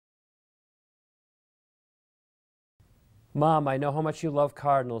Mom, I know how much you love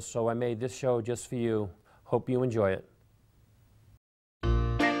cardinals, so I made this show just for you. Hope you enjoy it.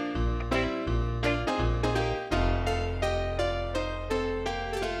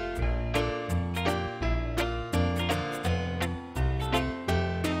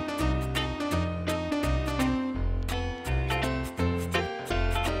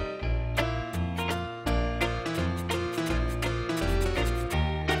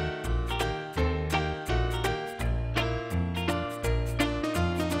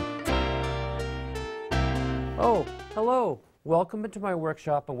 Oh, hello. Welcome into my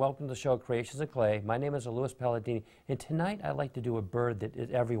workshop and welcome to the show Creations of Clay. My name is Louis Palladini, and tonight I'd like to do a bird that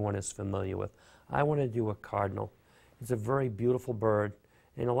everyone is familiar with. I want to do a cardinal. It's a very beautiful bird,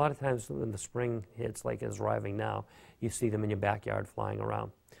 and a lot of times when the spring hits, like it's arriving now, you see them in your backyard flying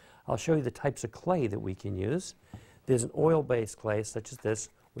around. I'll show you the types of clay that we can use. There's an oil-based clay, such as this,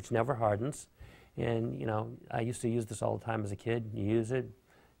 which never hardens. And, you know, I used to use this all the time as a kid. You use it,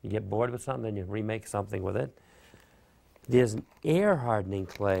 you get bored with something, then you remake something with it. There's an air hardening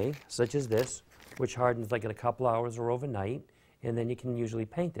clay, such as this, which hardens like in a couple hours or overnight, and then you can usually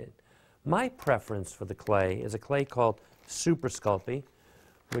paint it. My preference for the clay is a clay called super sculpey,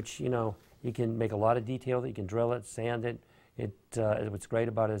 which, you know, you can make a lot of detail. You can drill it, sand it. What's great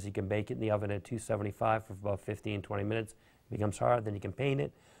about it is you can bake it in the oven at 275 for about 15, 20 minutes. It becomes hard, then you can paint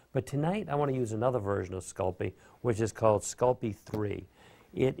it. But tonight I want to use another version of sculpey, which is called Sculpey 3.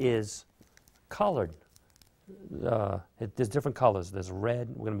 It is colored. There's different colors. There's red.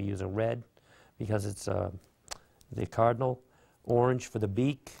 We're going to be using red because it's the cardinal. Orange for the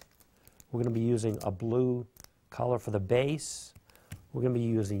beak. We're going to be using a blue color for the base. We're going to be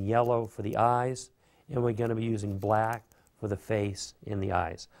using yellow for the eyes. And we're going to be using black for the face and the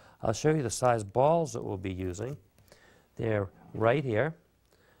eyes. I'll show you the size balls that we'll be using. They're right here.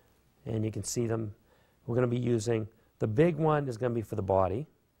 And you can see them. We're going to be using, the big one is going to be for the body.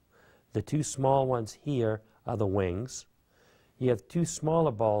 The two small ones here are the wings. You have two smaller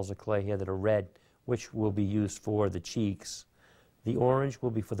balls of clay here that are red, which will be used for the cheeks. The orange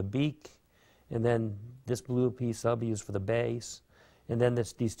will be for the beak, and then this blue piece will be used for the base, and then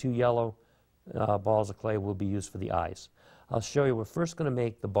these two yellow balls of clay will be used for the eyes. I'll show you, we're first going to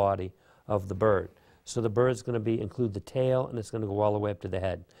make the body of the bird. So the bird's going to include the tail, and it's going to go all the way up to the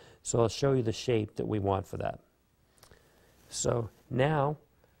head. So I'll show you the shape that we want for that. So now,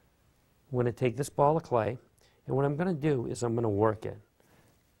 I'm going to take this ball of clay, and what I'm going to do is I'm going to work it.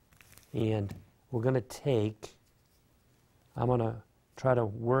 And we're going to I'm going to try to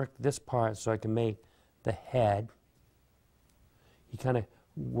work this part so I can make the head. You kind of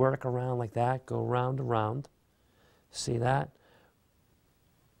work around like that, go round and round. See that?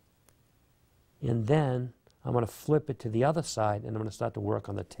 And then I'm going to flip it to the other side, and I'm going to start to work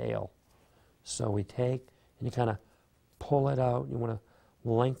on the tail. So we take, and you kind of pull it out. You want to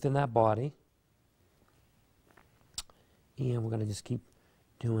lengthen that body. And we're going to just keep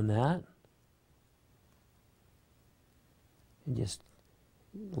doing that. And just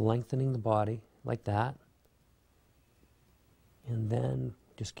lengthening the body like that. And then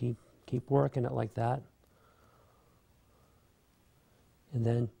just keep working it like that. And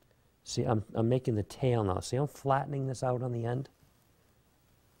then, see, I'm making the tail now. See, I'm flattening this out on the end.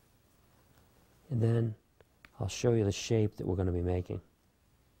 And then I'll show you the shape that we're going to be making.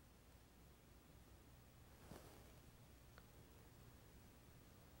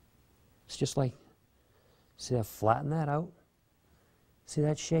 It's just like, see, I flatten that out. See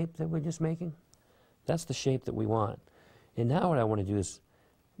that shape that we're just making? That's the shape that we want. And now what I want to do is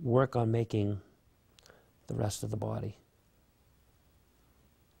work on making the rest of the body.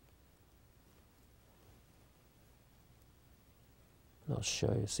 I'll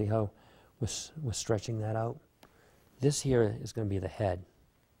show you. See how we're stretching that out? This here is going to be the head.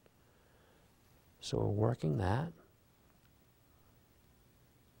 So we're working that.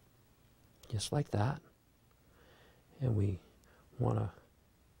 Just like that. And we want to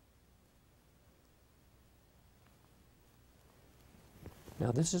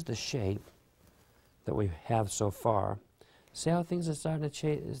now this is the shape that we have so far. See how things are starting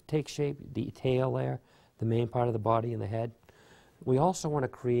to take shape? The tail there, the main part of the body and the head. We also want to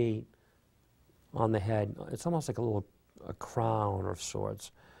create on the head, it's almost like a crown of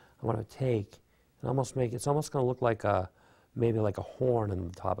sorts. I want to take and almost make, it's almost going to look like maybe like a horn on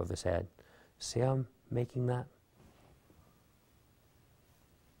the top of his head. See how I'm making that?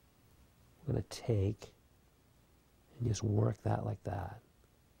 I'm going to take and just work that like that.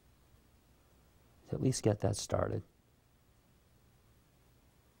 To at least get that started.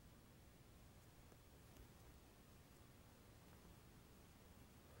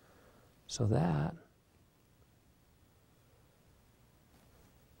 So that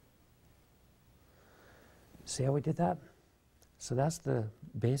See how we did that? So that's the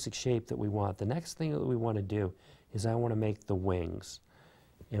basic shape that we want. The next thing that we want to do is I want to make the wings.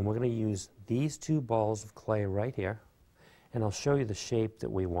 And we're going to use these two balls of clay right here, and I'll show you the shape that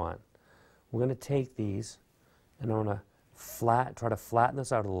we want. We're going to take these, and I'm going to try to flatten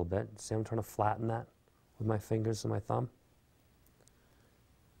this out a little bit. See, I'm trying to flatten that with my fingers and my thumb.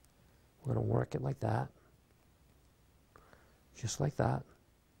 We're going to work it like that, just like that.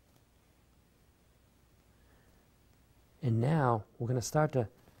 And now we're going to start to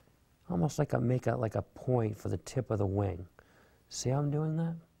almost like make a point for the tip of the wing. See how I'm doing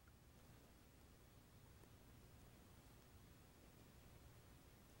that?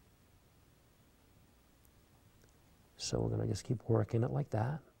 So we're going to just keep working it like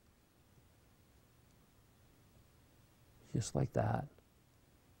that. Just like that.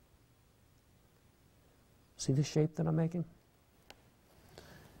 See the shape that I'm making?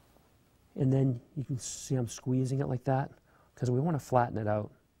 And then you can see I'm squeezing it like that because we want to flatten it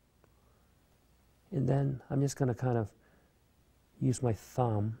out. And then I'm just going to kind of use my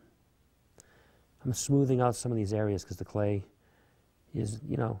thumb. I'm smoothing out some of these areas because the clay is,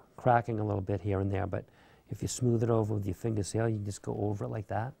 you know, cracking a little bit here and there. But if you smooth it over with your fingers, see how you just go over it like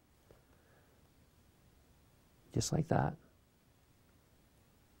that? Just like that.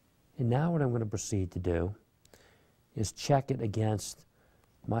 And now what I'm going to proceed to do is check it against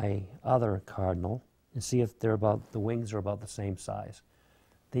my other cardinal and see if the wings are about the same size.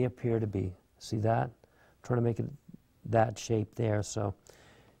 They appear to be. See that? I'm trying to make it that shape there, so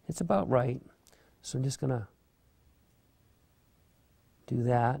it's about right. So I'm just going to do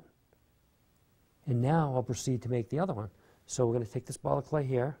that. And now I'll proceed to make the other one. So we're going to take this ball of clay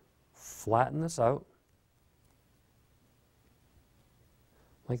here, flatten this out,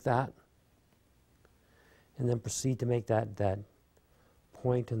 like that, and then proceed to make that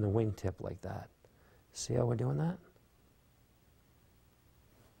point in the wingtip like that. See how we're doing that?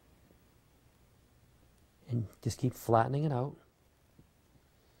 And just keep flattening it out,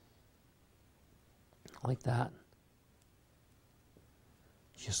 like that,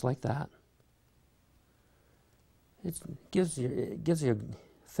 just like that. It gives your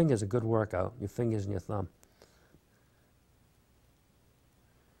fingers a good workout, your fingers and your thumb.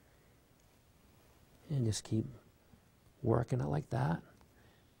 And just keep working it like that.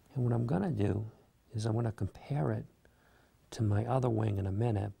 And what I'm going to do is I'm going to compare it to my other wing in a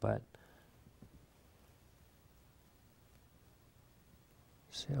minute, but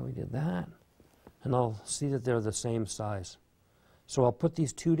see how we did that? And I'll see that they're the same size. So I'll put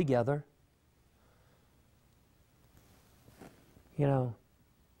these two together, you know,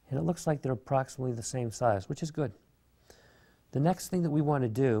 and it looks like they're approximately the same size, which is good. The next thing that we want to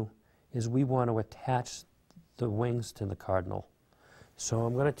do is we want to attach the wings to the cardinal. So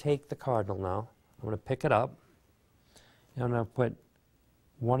I'm going to take the cardinal now, I'm going to pick it up, and I'm going to put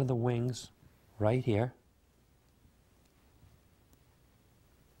one of the wings right here.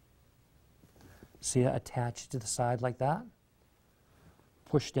 See it attached to the side like that?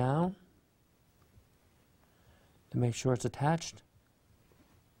 Push down to make sure it's attached.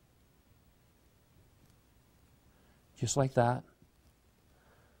 Just like that.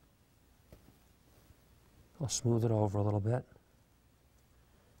 I'll smooth it over a little bit.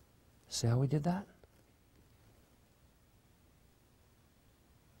 See how we did that?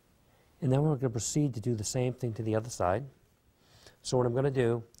 And then we're going to proceed to do the same thing to the other side. So what I'm going to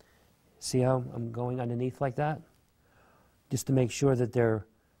do, see how I'm going underneath like that? Just to make sure that they're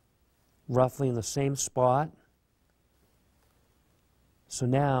roughly in the same spot. So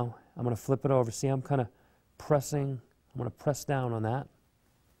now I'm going to flip it over. See, I'm kind of pressing, I'm going to press down on that.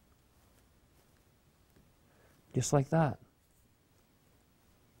 Just like that.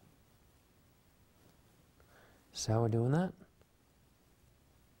 See how we're doing that?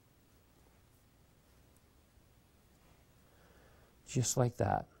 Just like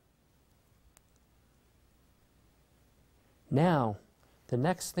that. Now, the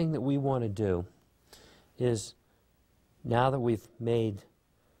next thing that we want to do is, now that we've made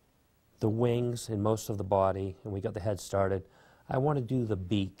the wings and most of the body, and we got the head started, I want to do the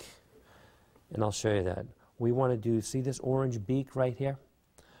beak. And I'll show you that. We want to do, see this orange beak right here?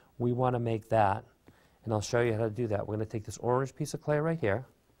 We want to make that, and I'll show you how to do that. We're going to take this orange piece of clay right here,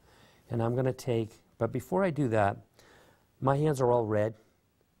 and I'm going to take, but before I do that, my hands are all red,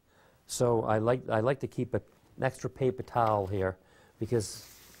 so I like to keep an extra paper towel here, because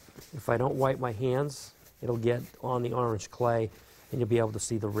if I don't wipe my hands, it'll get on the orange clay, and you'll be able to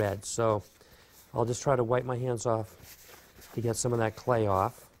see the red. So I'll just try to wipe my hands off to get some of that clay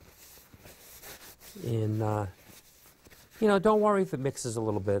off. And, you know, don't worry if it mixes a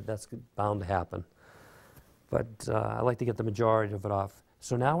little bit. That's bound to happen. but I like to get the majority of it off.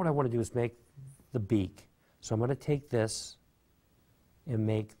 So now what I want to do is make the beak. So I'm going to take this and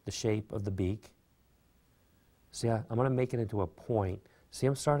make the shape of the beak. See, I'm going to make it into a point. See,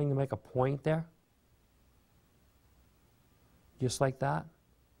 I'm starting to make a point there? Just like that.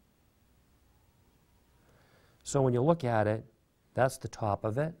 So when you look at it, that's the top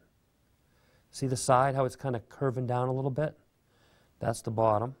of it. See the side, how it's kind of curving down a little bit? That's the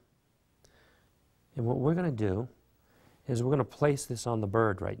bottom. And what we're going to do is we're going to place this on the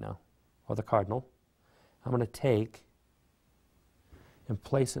bird right now, or the cardinal. I'm going to take and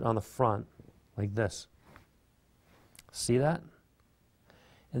place it on the front like this. See that?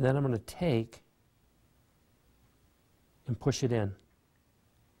 And then I'm going to take and push it in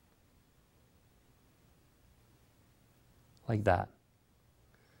like that.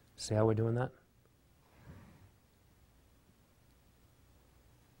 See how we're doing that?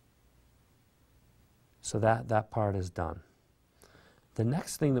 So that part is done. The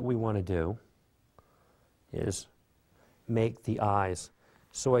next thing that we want to do is make the eyes.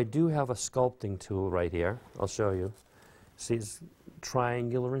 So I do have a sculpting tool right here. I'll show you. See, it's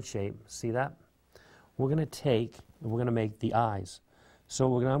triangular in shape. See that? We're going to take and we're going to make the eyes. So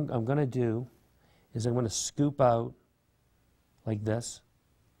what I'm going to do is I'm going to scoop out like this.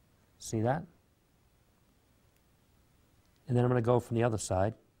 See that? And then I'm going to go from the other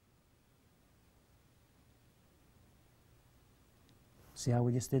side. See how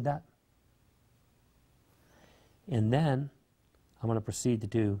we just did that? And then I'm going to proceed to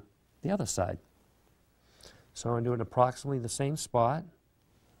do the other side. So I'm going to do it approximately the same spot.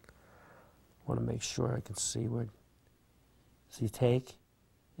 I want to make sure I can see where. So you take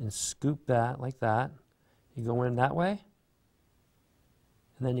and scoop that like that. You go in that way,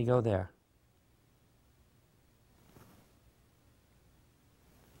 and then you go there.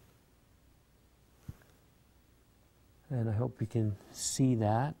 And I hope you can see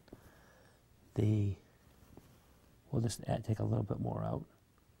that. We'll just take a little bit more out.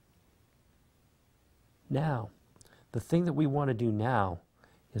 Now, the thing that we want to do now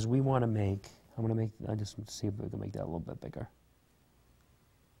is we want to make, I just see if we can make that a little bit bigger.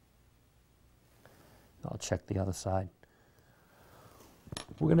 I'll check the other side.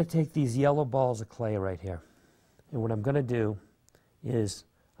 We're going to take these yellow balls of clay right here. And what I'm going to do is,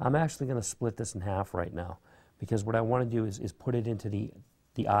 I'm actually going to split this in half right now. Because what I want to do is put it into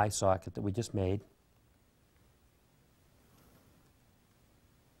the eye socket that we just made.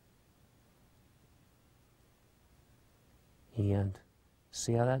 And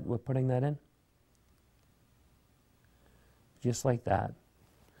see how we're putting that in? Just like that.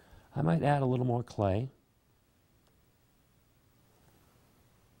 I might add a little more clay.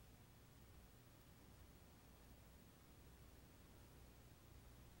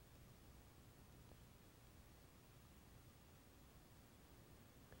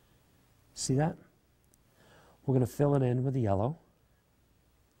 See that? We're going to fill it in with the yellow.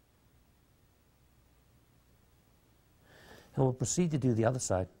 And we'll proceed to do the other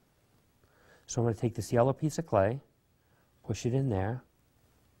side. So I'm going to take this yellow piece of clay, push it in there,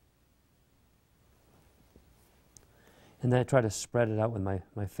 and then I try to spread it out with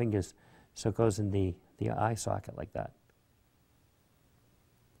my fingers so it goes in the eye socket like that.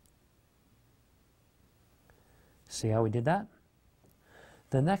 See how we did that?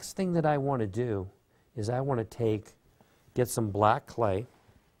 The next thing that I want to do is I want to get some black clay,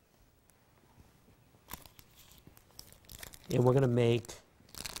 and we're going to make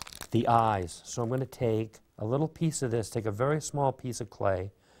the eyes. So I'm going to take a little piece of this, take a very small piece of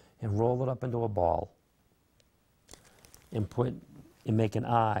clay, and roll it up into a ball, and make an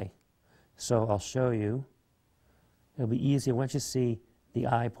eye. So I'll show you. It'll be easier once you see the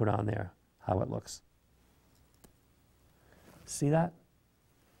eye put on there, how it looks. See that?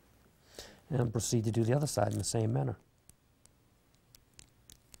 And proceed to do the other side in the same manner.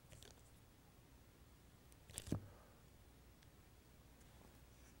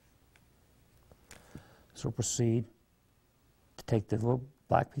 So we'll proceed to take the little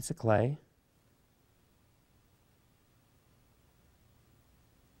black piece of clay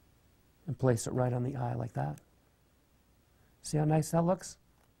and place it right on the eye like that. See how nice that looks?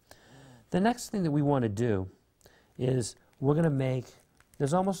 The next thing that we want to do is we're going to make,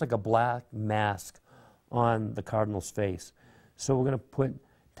 there's almost like a black mask on the cardinal's face. So we're going to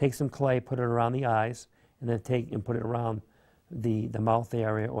take some clay, put it around the eyes, and then take and put it around the mouth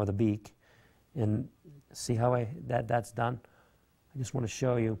area or the beak. And see how that's done? I just want to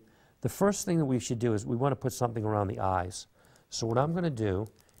show you. The first thing that we should do is we want to put something around the eyes. So what I'm going to do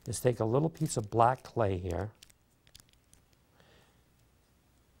is take a little piece of black clay here.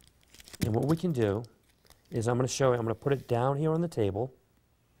 And what we can do is I'm going to show you, I'm going to put it down here on the table,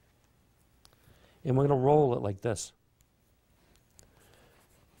 and we're going to roll it like this.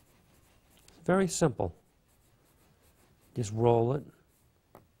 Very simple. Just roll it.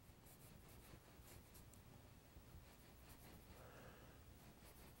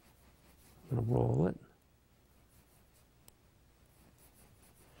 I'm going to roll it.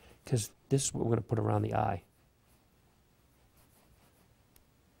 Because this is what we're going to put around the eye.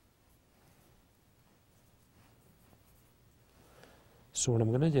 So what I'm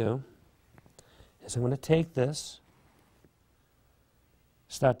going to do is I'm going to take this,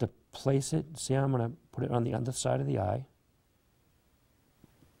 start to place it. See how I'm going to put it on the underside of the eye.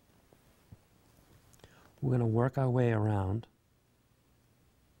 We're going to work our way around.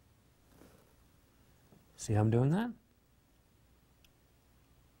 See how I'm doing that?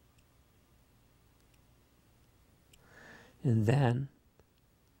 And then,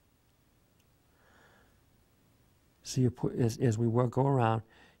 so you put, as we go around,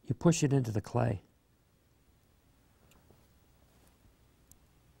 you push it into the clay.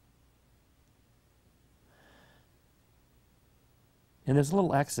 And there's a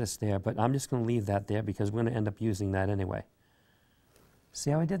little excess there, but I'm just going to leave that there because we're going to end up using that anyway. See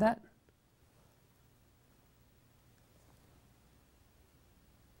how I did that?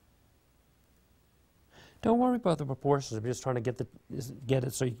 Don't worry about the proportions. I'm just trying to get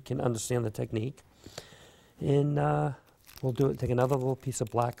it so you can understand the technique. And we'll do it. Take another little piece of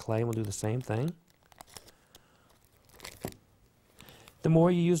black clay, and we'll do the same thing. The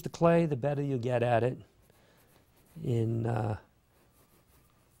more you use the clay, the better you get at it. In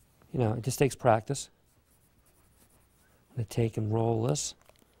you know, it just takes practice. I'm going to take and roll this.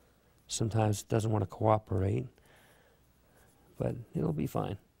 Sometimes it doesn't want to cooperate, but it'll be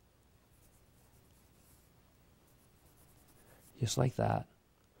fine. Just like that.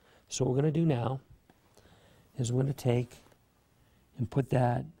 So what we're going to do now is we're going to take and put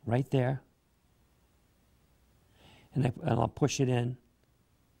that right there, and I'll push it in.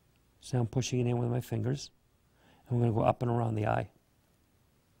 So I'm pushing it in with my fingers, and we're going to go up and around the eye.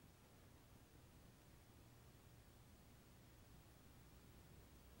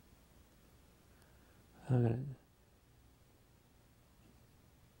 I'm going to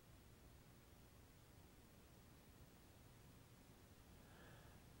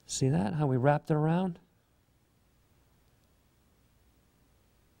see that, how we wrapped it around?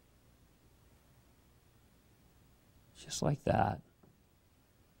 Just like that.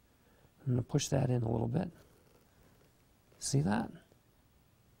 I'm going to push that in a little bit. See that?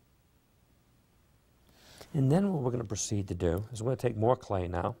 And then what we're going to proceed to do is we're going to take more clay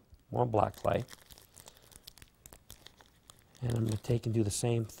now, more black clay. And I'm going to take and do the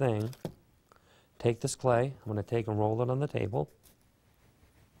same thing. Take this clay, I'm going to take and roll it on the table.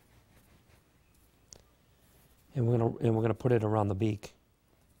 And we're going to put it around the beak.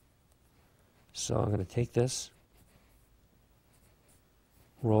 So I'm going to take this,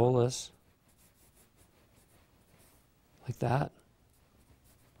 roll this, like that.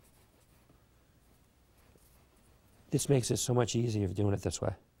 This makes it so much easier doing it this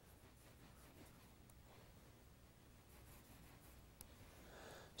way.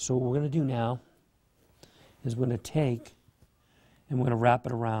 So what we're going to do now is we're going to take and we're going to wrap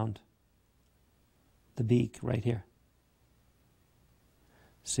it around the beak right here.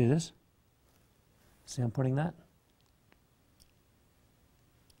 See this? See I'm putting that?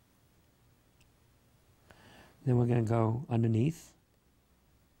 Then we're going to go underneath.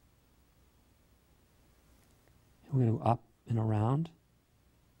 And we're going to go up and around.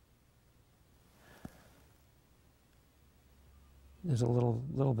 There's a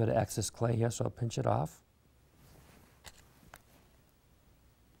little bit of excess clay here, so I'll pinch it off.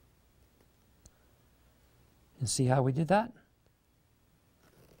 And see how we did that?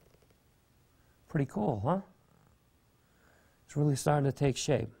 Pretty cool, huh? It's really starting to take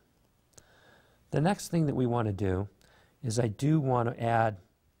shape. The next thing that we want to do is I do want to add,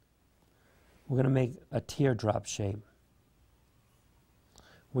 we're going to make a teardrop shape,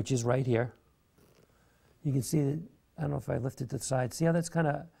 which is right here. You can see that, I don't know if I lift it to the side. See how that's kind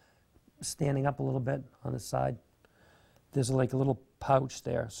of standing up a little bit on the side? There's like a little pouch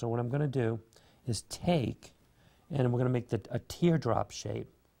there. So what I'm going to do is take, and we're going to make a teardrop shape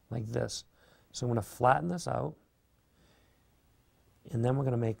like this. So I'm going to flatten this out, and then we're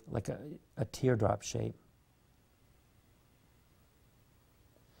going to make like a teardrop shape.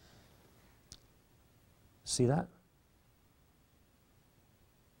 See that?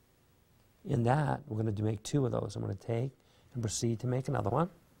 In that, we're going to make two of those. I'm going to take and proceed to make another one.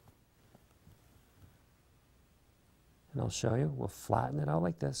 And I'll show you. We'll flatten it out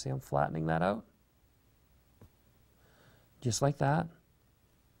like this. See, I'm flattening that out. just like that.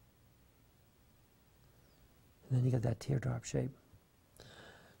 And then you got that teardrop shape.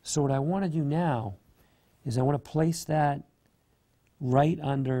 So what I want to do now is I want to place that right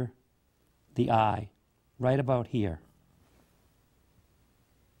under the eye, right about here.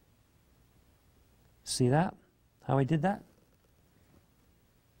 See that? How I did that?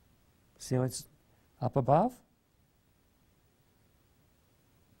 See how it's up above?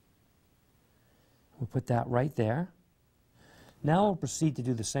 We'll put that right there. Now we'll proceed to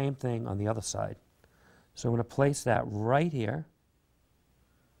do the same thing on the other side. So I'm going to place that right here.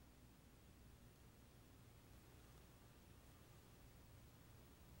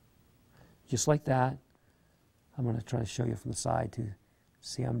 Just like that. I'm going to try to show you from the side to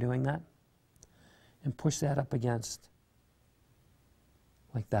see how I'm doing that. And push that up against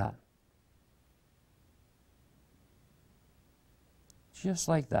like that. Just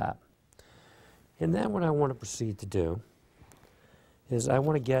like that. And then what I want to proceed to do is I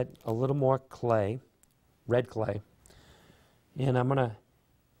want to get a little more clay, red clay, and I'm going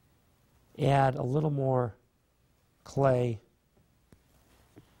to add a little more clay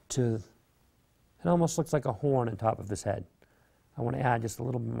to, it almost looks like a horn on top of his head. I want to add just a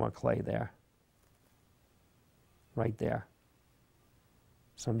little bit more clay there, right there.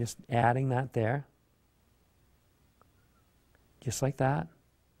 So I'm just adding that there, just like that.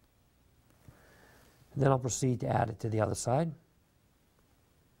 And then I'll proceed to add it to the other side.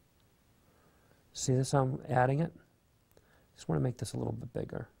 See this, how I'm adding it? Just want to make this a little bit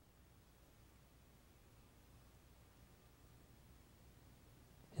bigger.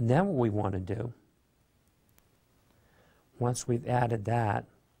 And then what we want to do, once we've added that,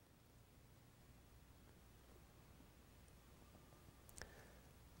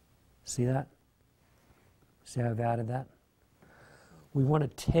 see that? See how I've added that? We want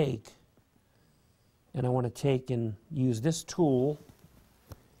to take, and I want to take and use this tool,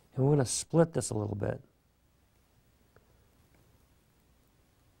 and we're going to split this a little bit.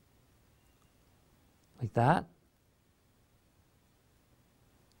 Like that.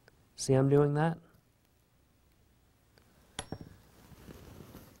 See I'm doing that?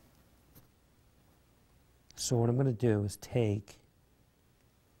 So what I'm going to do is take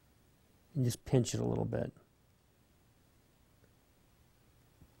and just pinch it a little bit.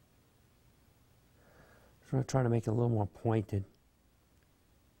 So I'm trying to make it a little more pointed.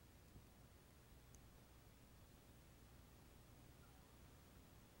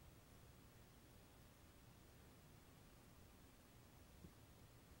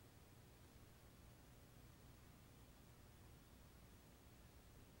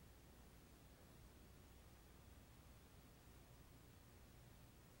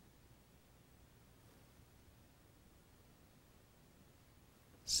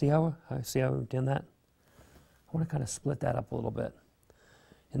 See how I'm doing that? I want to kind of split that up a little bit.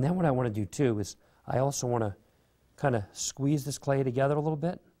 And then what I want to do too is I also want to kind of squeeze this clay together a little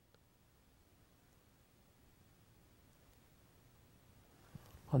bit.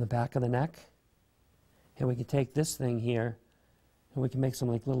 On the back of the neck. And we can take this thing here and we can make some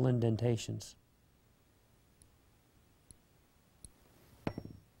like little indentations.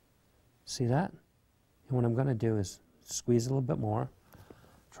 See that? And what I'm going to do is squeeze a little bit more.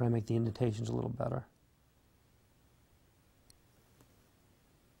 Try to make the indentations a little better.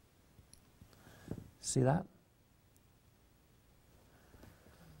 See that?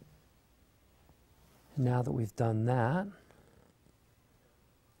 And now that we've done that,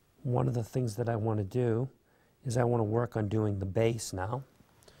 one of the things that I want to do is I want to work on doing the base now,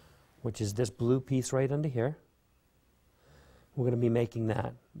 which is this blue piece right under here. We're going to be making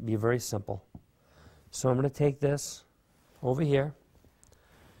that. Be very simple. So I'm going to take this over here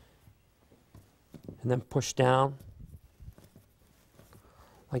and then push down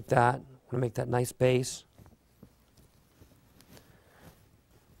like that. I'm going to make that nice base.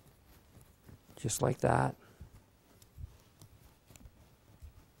 Just like that.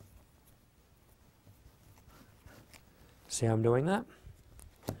 See how I'm doing that?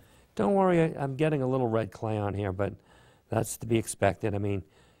 Don't worry, I'm getting a little red clay on here, but that's to be expected. I mean,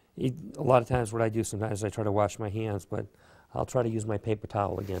 a lot of times what I do sometimes I try to wash my hands, but I'll try to use my paper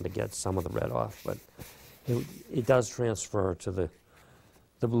towel again to get some of the red off. But it does transfer to the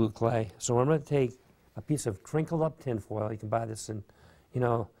blue clay. So I'm going to take a piece of crinkled up tin foil. You can buy this in,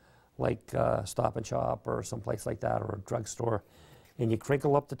 like Stop and Shop or someplace like that, or a drugstore. And you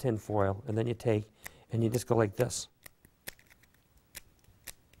crinkle up the tin foil, and then you take and you just go like this.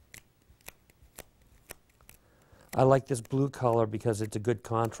 I like this blue color because it's a good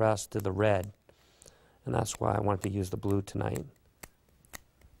contrast to the red. And that's why I wanted to use the blue tonight.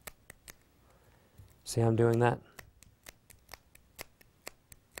 See how I'm doing that?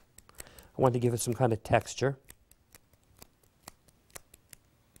 I wanted to give it some kind of texture.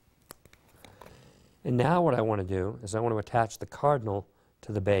 And now what I want to do is I want to attach the cardinal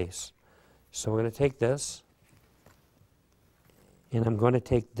to the base. So we're going to take this, and I'm going to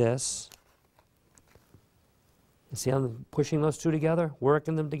take this. You see how I'm pushing those two together,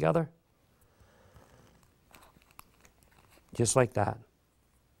 working them together? Just like that.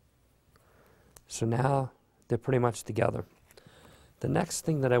 So now they're pretty much together. The next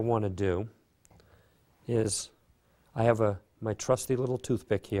thing that I want to do is I have my trusty little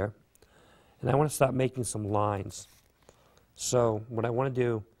toothpick here, and I want to start making some lines. So what I want to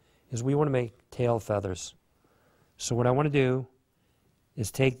do is we want to make tail feathers. So what I want to do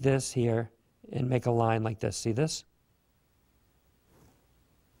is take this here and make a line like this. See this?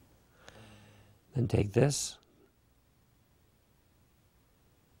 Then take this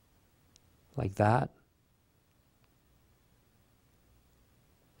like that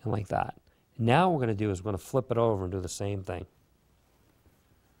and like that. Now what we're going to do is we're going to flip it over and do the same thing.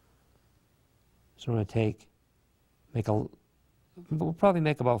 So I'm going to we'll probably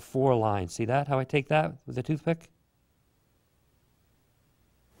make about 4 lines. See that, how I take that with the toothpick?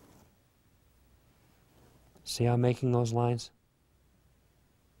 See how I'm making those lines?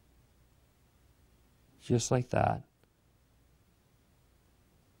 Just like that.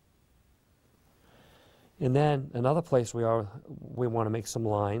 And then another place we want to make some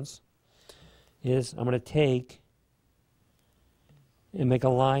lines is I'm going to take and make a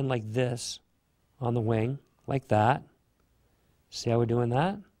line like this on the wing, like that. See how we're doing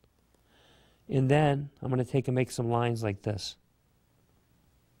that? And then I'm going to take and make some lines like this.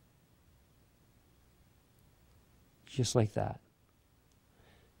 Just like that.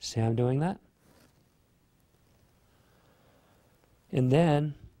 See how I'm doing that? And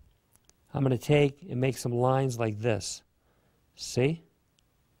then I'm going to take and make some lines like this. See?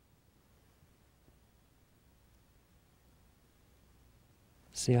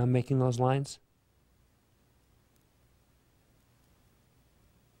 See how I'm making those lines?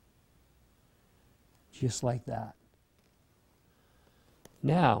 Just like that.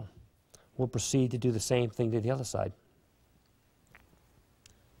 Now, we'll proceed to do the same thing to the other side.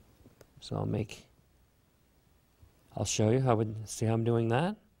 So I'll show you see how I'm doing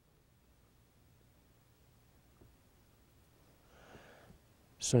that.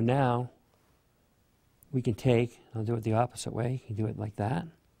 So now we can I'll do it the opposite way. You can do it like that.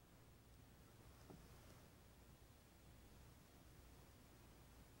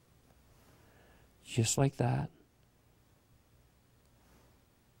 Just like that.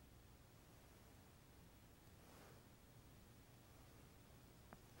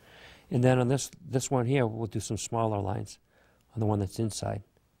 And then on this one here, we'll do some smaller lines on the one that's inside.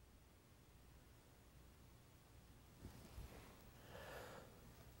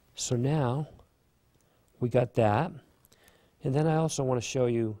 So now we got that. And then I also want to show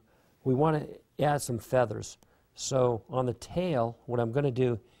you, we want to add some feathers. So on the tail, what I'm going to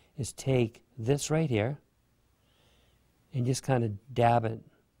do is take this right here and just kind of dab it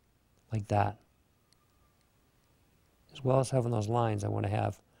like that. As well as having those lines I want to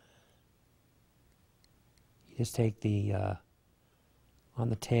have. You just take on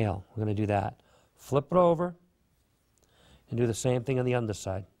the tail, we're going to do that. Flip it over and do the same thing on the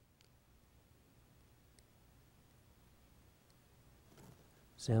underside.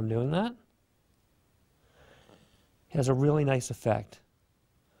 See how I'm doing that? It has a really nice effect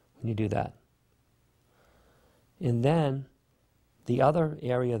when you do that. And then the other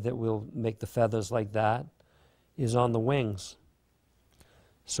area that we'll make the feathers like that is on the wings.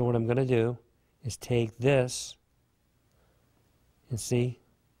 So what I'm going to do is take this and see,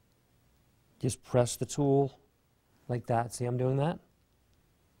 just press the tool like that. See how I'm doing that?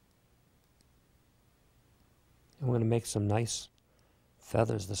 And we're going to make some nice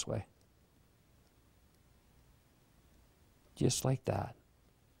feathers this way. Just like that.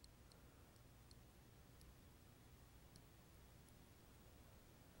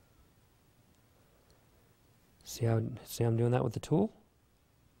 See how I'm doing that with the tool?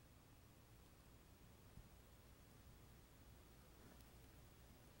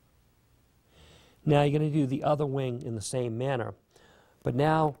 Now you're going to do the other wing in the same manner. But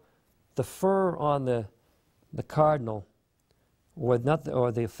now the fur on the cardinal, or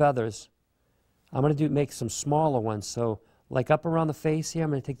the feathers, I'm going to make some smaller ones. So like up around the face here,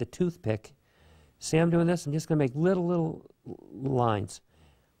 I'm going to take the toothpick. See how I'm doing this? I'm just going to make little lines.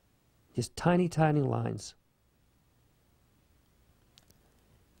 Just tiny lines.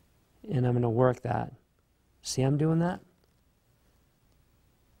 And I'm going to work that. See how I'm doing that?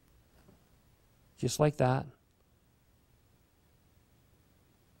 Just like that.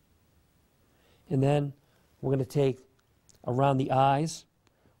 And then we're going to take around the eyes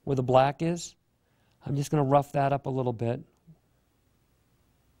where the black is. I'm just going to rough that up a little bit,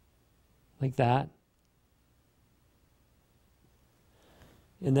 like that.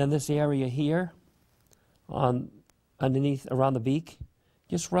 And then this area here, underneath, around the beak,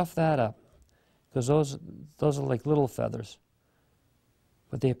 just rough that up, because those are like little feathers,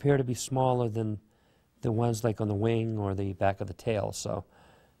 but they appear to be smaller than the ones like on the wing or the back of the tail. So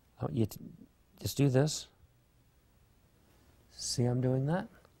you just do this. See I'm doing that?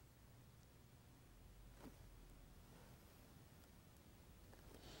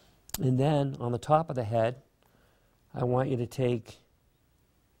 And then on the top of the head, I want you to take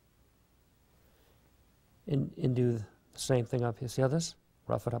and do the same thing up here. See how this?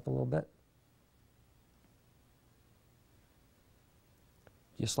 Rough it up a little bit.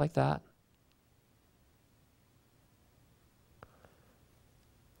 Just like that.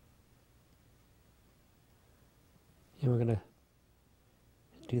 And we're going to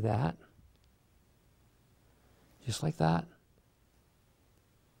do that. Just like that.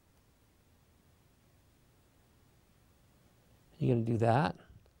 You're going to do that.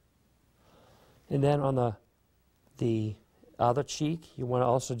 And then on the other cheek, you want to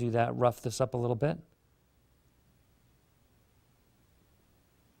also do that, rough this up a little bit.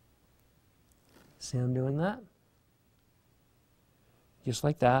 See I'm doing that? Just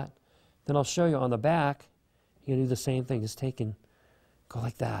like that. Then I'll show you on the back, you're going to do the same thing, just take and go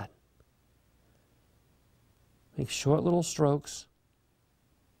like that. Make short little strokes,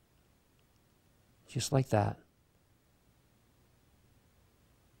 just like that.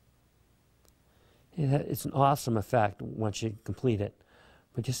 It's an awesome effect once you complete it.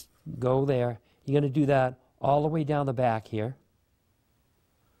 But just go there. You're going to do that all the way down the back here,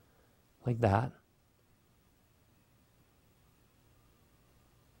 like that.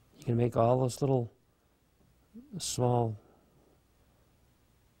 You can make all those little small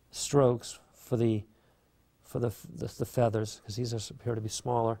strokes for the feathers, because these appear to be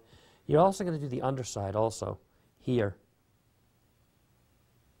smaller. You're also going to do the underside also here.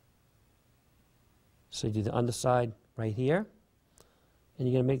 So you do the underside right here, and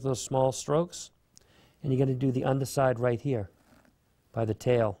you're going to make those small strokes, and you're going to do the underside right here by the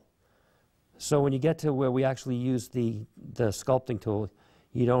tail. So when you get to where we actually use the sculpting tool,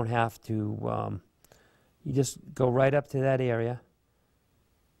 you don't have to, you just go right up to that area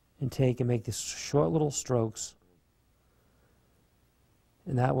and take and make these short little strokes,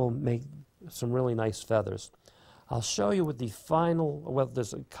 and that will make some really nice feathers. I'll show you with the final, well,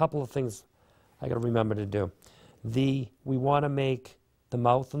 there's a couple of things I got to remember to do. We want to make the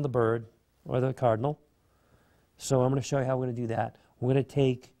mouth on the bird, or the cardinal. So I'm going to show you how we're going to do that. We're going to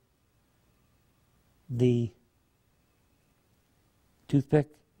take the toothpick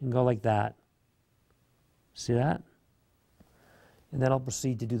and go like that. See that? And then I'll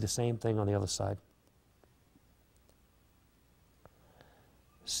proceed to do the same thing on the other side.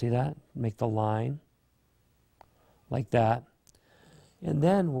 See that? Make the line like that. And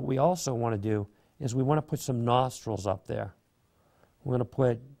then what we also want to do is we want to put some nostrils up there. We're going to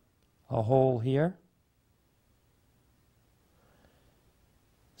put a hole here.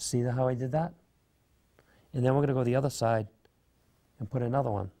 See how I did that? And then we're going to go the other side and put another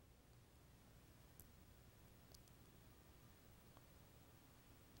one.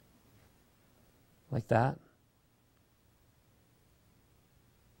 Like that.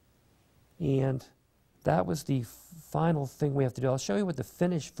 And that was the final thing we have to do. I'll show you what the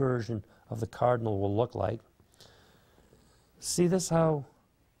finished version of the cardinal will look like. See this, how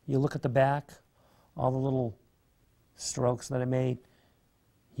you look at the back, all the little strokes that I made?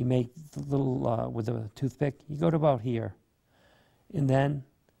 You make the little, with the toothpick, you go to about here. And then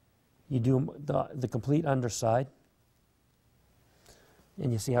you do the complete underside.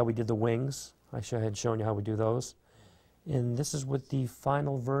 And you see how we did the wings. I had shown you how we do those. And this is what the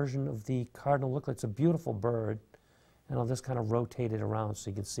final version of the cardinal looks like. It's a beautiful bird. And I'll just kind of rotate it around so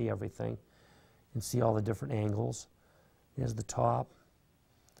you can see everything and see all the different angles. There's the top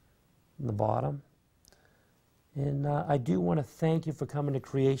and the bottom. And I do want to thank you for coming to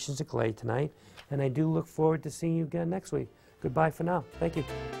Creations of Clay tonight. And I do look forward to seeing you again next week. Goodbye for now. Thank you.